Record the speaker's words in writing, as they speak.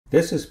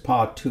This is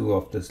part 2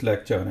 of this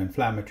lecture on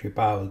inflammatory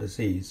bowel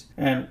disease,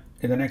 and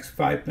in the next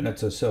 5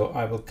 minutes or so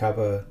I will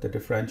cover the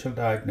differential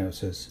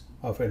diagnosis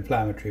of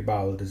inflammatory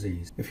bowel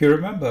disease. If you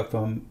remember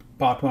from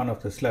part 1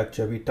 of this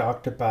lecture, we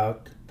talked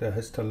about the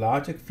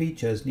histologic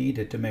features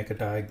needed to make a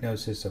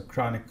diagnosis of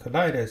chronic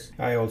colitis.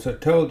 I also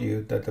told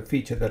you that the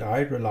feature that I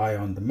rely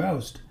on the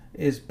most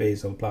is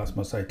basal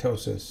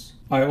plasmacytosis.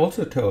 I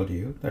also told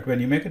you that when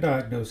you make a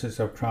diagnosis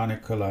of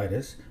chronic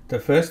colitis, the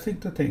first thing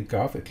to think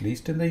of, at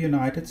least in the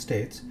United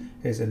States,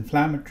 is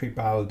inflammatory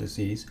bowel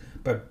disease.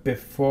 But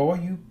before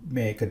you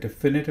make a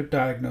definitive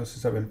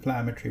diagnosis of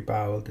inflammatory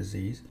bowel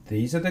disease,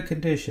 these are the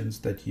conditions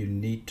that you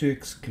need to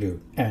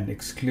exclude. And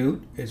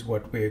exclude is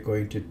what we're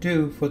going to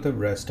do for the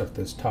rest of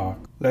this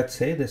talk. Let's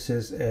say this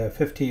is a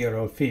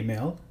 50-year-old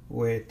female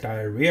with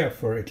diarrhea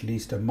for at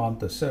least a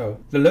month or so.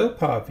 The low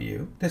power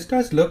view, this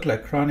does look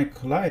like chronic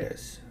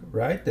colitis,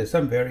 right? There's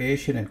some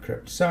variation in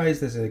crypt size,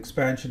 there's an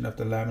expansion of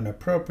the lamina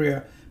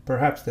propria,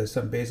 perhaps there's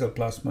some basal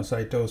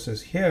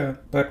plasmacytosis here,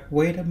 but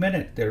wait a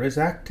minute, there is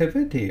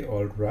activity,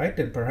 all right,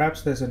 and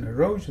perhaps there's an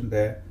erosion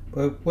there.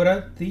 But what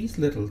are these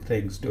little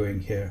things doing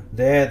here?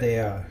 There they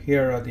are.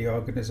 Here are the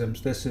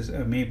organisms. This is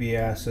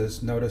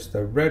amoebiasis. Notice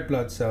the red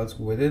blood cells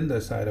within the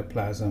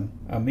cytoplasm.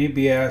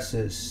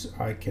 Amoebiasis,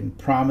 I can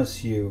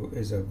promise you,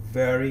 is a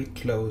very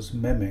close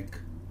mimic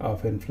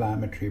of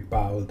inflammatory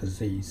bowel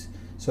disease.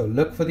 So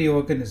look for the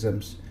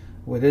organisms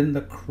within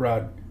the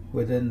crud,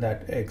 within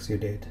that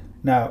exudate.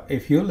 Now,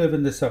 if you live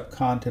in the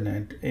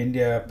subcontinent,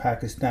 India,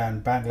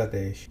 Pakistan,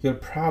 Bangladesh, you'll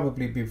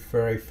probably be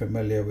very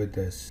familiar with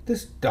this.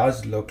 This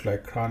does look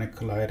like chronic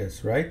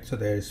colitis, right? So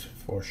there's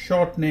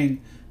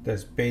foreshortening,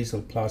 there's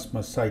basal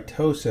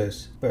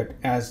plasmacytosis, but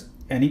as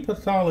any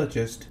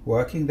pathologist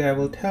working there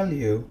will tell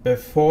you,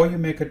 before you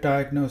make a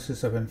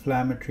diagnosis of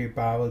inflammatory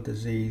bowel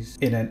disease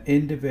in an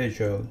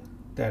individual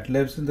that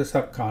lives in the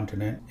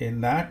subcontinent,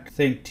 in that,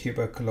 think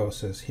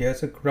tuberculosis.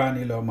 Here's a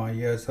granuloma,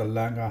 here's a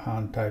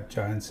Langerhans type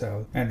giant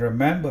cell. And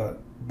remember,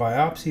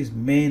 biopsies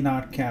may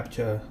not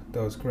capture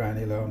those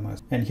granulomas.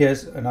 And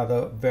here's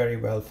another very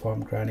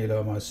well-formed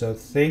granuloma. So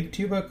think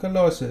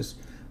tuberculosis,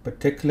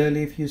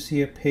 particularly if you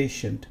see a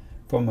patient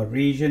from a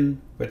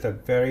region with a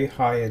very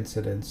high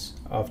incidence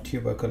of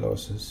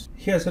tuberculosis.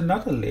 Here's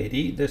another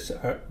lady, this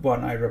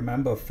one I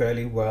remember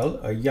fairly well,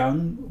 a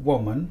young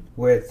woman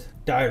with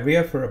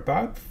diarrhea for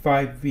about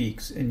 5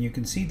 weeks, and you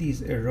can see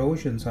these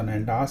erosions on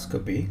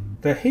endoscopy.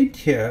 The hint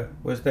here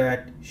was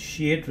that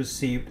she had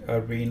received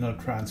a renal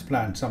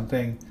transplant,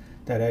 something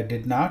that I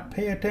did not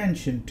pay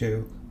attention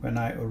to when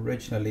I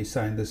originally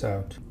signed this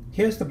out.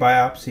 Here's the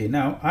biopsy.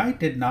 Now, I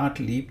did not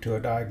leap to a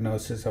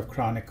diagnosis of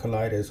chronic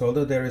colitis,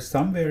 although there is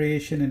some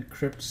variation in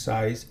crypt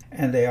size,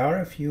 and there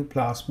are a few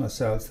plasma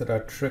cells that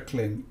are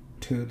trickling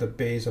to the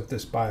base of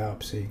this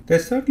biopsy.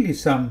 There's certainly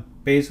some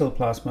basal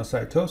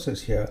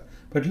plasmacytosis here,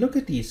 but look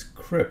at these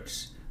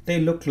crypts.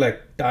 They look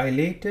like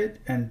dilated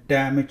and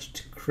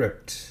damaged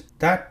crypts.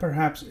 That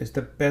perhaps is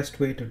the best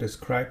way to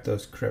describe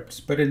those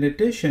crypts. But in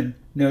addition,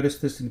 notice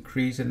this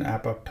increase in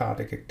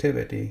apoptotic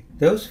activity.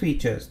 Those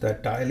features,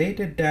 that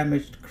dilated,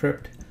 damaged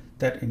crypt,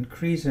 that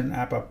increase in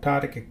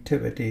apoptotic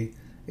activity,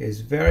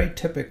 is very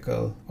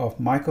typical of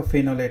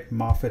mycophenolate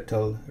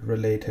mofetil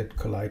related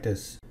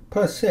colitis.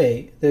 Per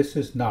se, this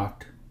is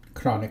not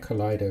chronic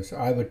colitis.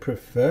 I would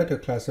prefer to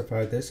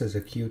classify this as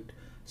acute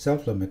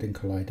self-limiting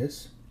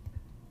colitis.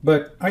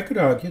 But I could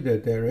argue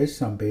that there is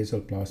some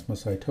basal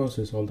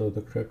plasmacytosis, although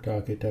the crypt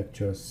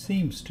architecture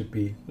seems to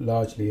be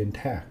largely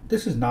intact.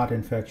 This is not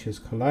infectious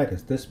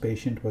colitis. This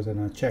patient was on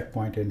a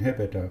checkpoint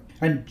inhibitor.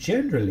 And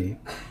generally,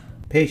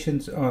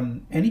 patients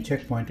on any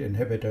checkpoint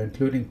inhibitor,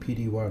 including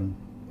PD-1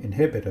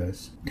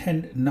 inhibitors,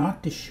 tend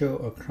not to show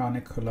a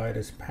chronic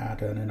colitis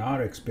pattern in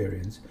our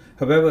experience.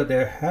 However,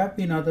 there have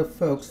been other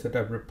folks that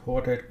have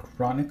reported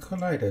chronic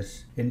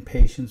colitis in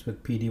patients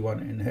with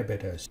PD-1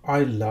 inhibitors.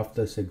 I love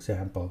this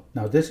example.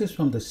 Now, this is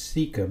from the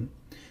cecum.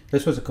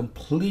 This was a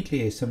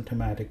completely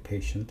asymptomatic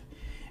patient,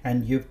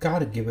 and you've got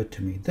to give it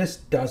to me. This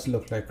does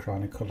look like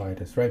chronic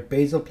colitis, right?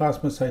 Basal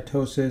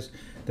plasmacytosis.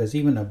 There's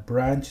even a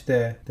branch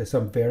there. There's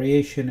some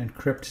variation in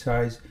crypt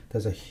size.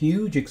 There's a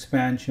huge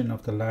expansion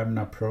of the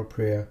lamina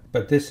propria.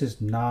 But this is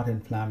not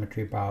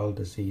inflammatory bowel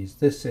disease.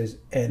 This is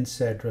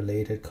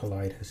NSAID-related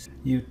colitis.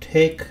 You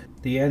take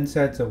the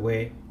NSAIDs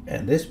away,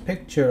 and this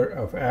picture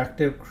of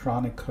active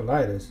chronic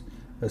colitis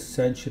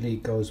essentially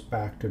goes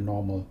back to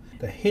normal.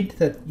 The hint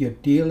that you're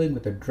dealing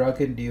with a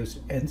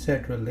drug-induced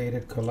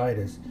NSAID-related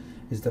colitis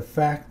is the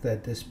fact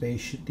that these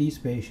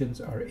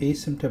patients are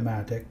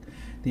asymptomatic.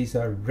 These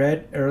are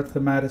red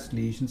erythematous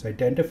lesions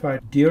identified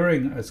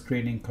during a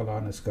screening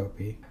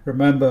colonoscopy.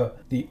 Remember,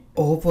 the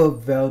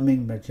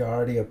overwhelming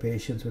majority of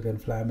patients with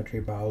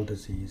inflammatory bowel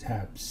disease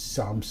have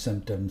some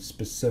symptoms,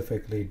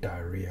 specifically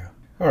diarrhea.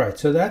 Alright,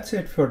 so that's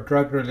it for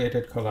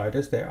drug-related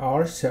colitis. There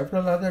are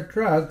several other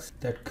drugs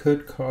that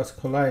could cause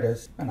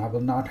colitis, and I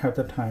will not have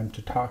the time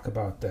to talk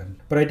about them.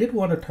 But I did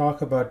want to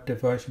talk about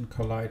diversion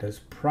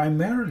colitis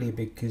primarily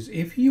because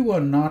if you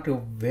are not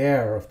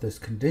aware of this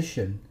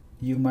condition,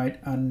 you might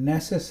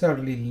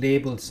unnecessarily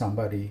label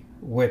somebody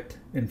with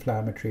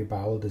inflammatory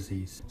bowel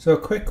disease. So a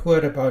quick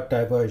word about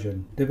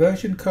diversion.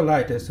 Diversion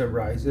colitis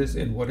arises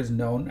in what is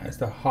known as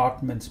the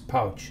Hartmann's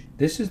pouch.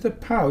 This is the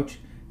pouch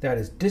that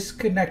is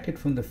disconnected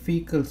from the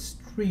fecal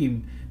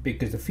stream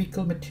because the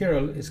fecal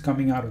material is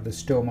coming out of the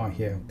stoma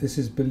here. This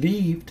is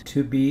believed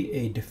to be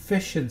a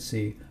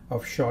deficiency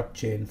of short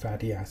chain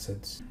fatty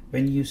acids.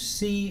 When you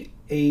see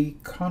a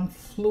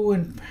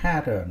confluent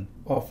pattern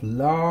of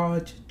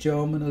large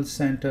germinal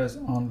centers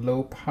on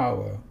low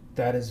power,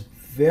 that is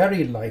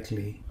very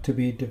likely to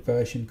be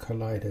diversion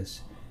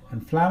colitis.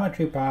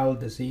 Inflammatory bowel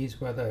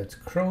disease, whether it's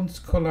Crohn's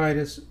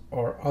colitis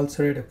or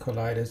ulcerative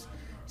colitis,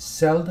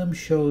 seldom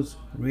shows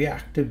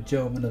reactive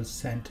germinal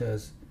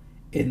centers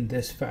in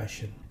this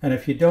fashion. And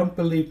if you don't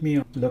believe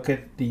me, look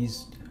at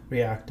these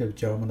reactive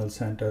germinal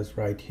centers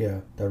right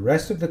here. The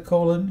rest of the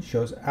colon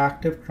shows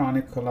active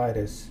chronic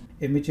colitis.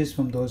 Images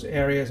from those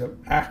areas of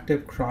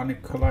active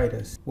chronic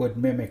colitis would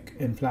mimic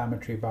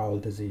inflammatory bowel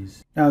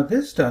disease. Now,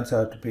 this turns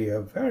out to be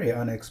a very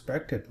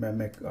unexpected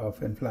mimic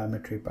of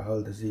inflammatory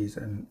bowel disease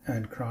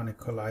and chronic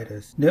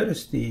colitis.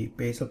 Notice the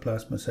basal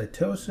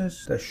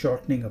plasmacytosis, the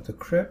shortening of the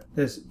crypt.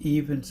 There's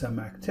even some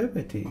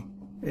activity.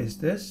 Is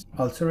this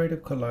ulcerative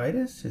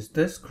colitis? Is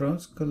this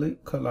Crohn's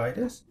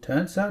colitis?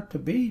 Turns out to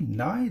be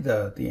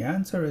neither. The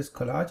answer is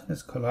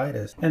collagenous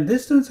colitis. And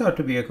this turns out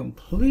to be a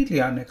completely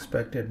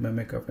unexpected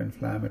mimic of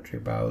inflammatory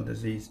bowel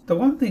disease. The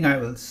one thing I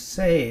will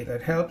say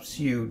that helps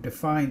you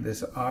define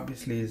this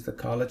obviously is the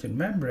collagen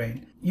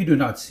membrane. You do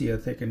not see a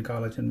thickened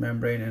collagen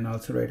membrane in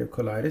ulcerative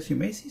colitis. You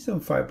may see some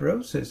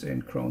fibrosis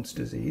in Crohn's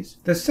disease.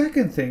 The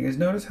second thing is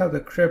notice how the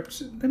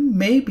crypts, they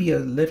may be a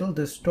little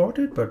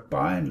distorted, but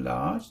by and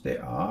large they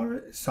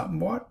are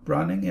somewhat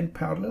running in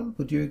parallel.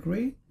 Would you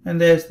agree?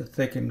 And there's the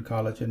thickened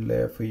collagen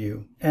layer for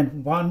you.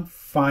 And one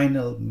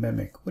final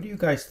mimic. What do you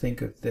guys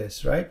think of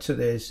this, right? So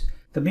there's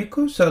the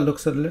mucosa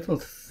looks a little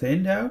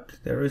thinned out.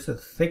 There is a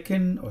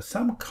thicken or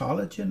some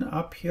collagen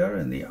up here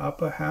in the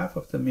upper half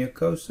of the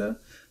mucosa.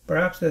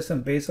 Perhaps there's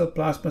some basal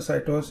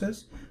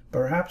plasmacytosis.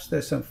 Perhaps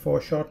there's some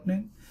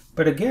foreshortening.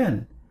 But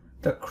again,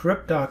 the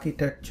crypt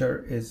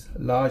architecture is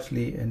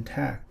largely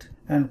intact.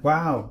 And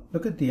wow,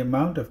 look at the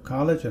amount of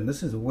collagen.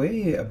 This is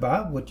way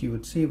above what you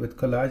would see with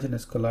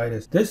collagenous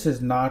colitis. This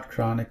is not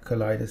chronic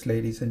colitis,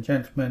 ladies and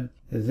gentlemen.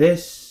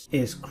 This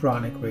is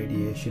chronic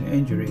radiation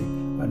injury,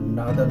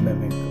 another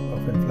mimic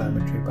of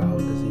inflammatory bowel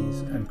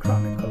disease and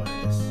chronic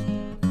colitis.